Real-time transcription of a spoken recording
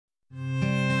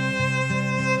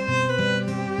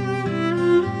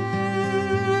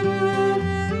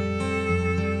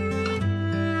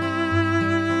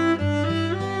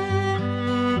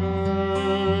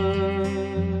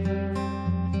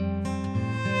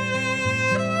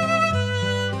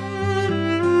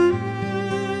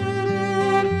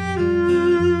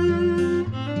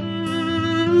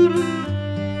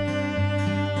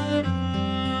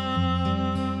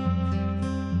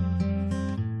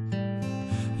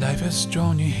Life has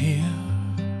drawn you here.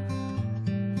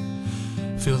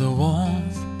 Feel the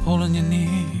warmth pulling you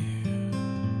near.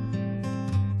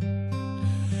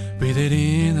 Breathe it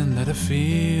in and let it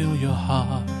fill your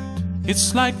heart.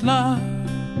 It's like love.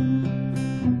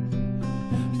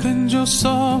 Cleanse your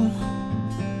soul.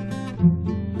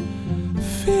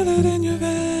 Feel it in your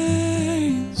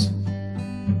veins.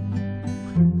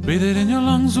 Breathe it in your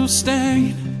lungs, will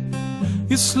stay.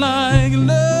 It's like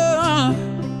love.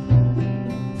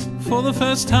 For the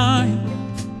first time,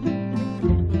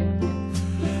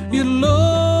 it'll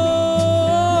all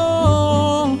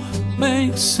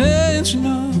make sense, you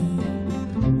know.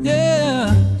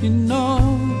 Yeah, you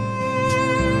know.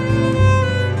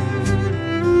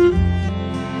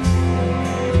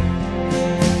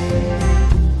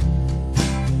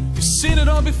 You've seen it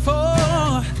all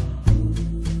before,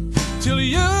 till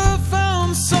you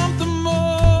found something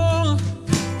more.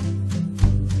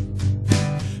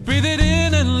 Breathe it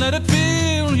in and let it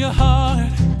fill your heart.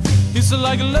 It's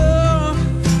like love,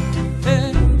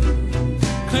 yeah.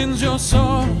 Cleanse your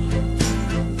soul.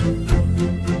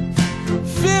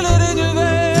 Feel it in your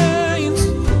veins.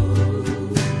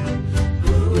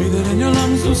 Breathe it in your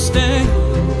lungs to stay.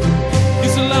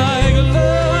 It's like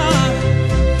love.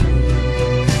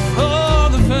 For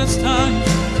the first time,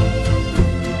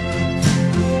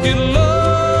 it'll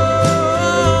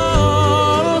all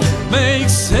make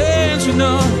sense, you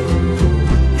know.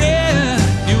 Yeah,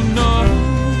 you know.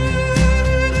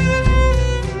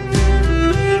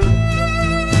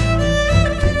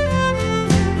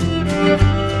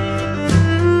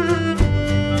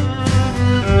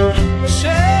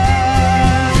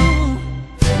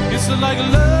 It's like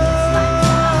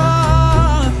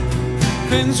love,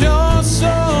 cleanse your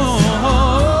soul.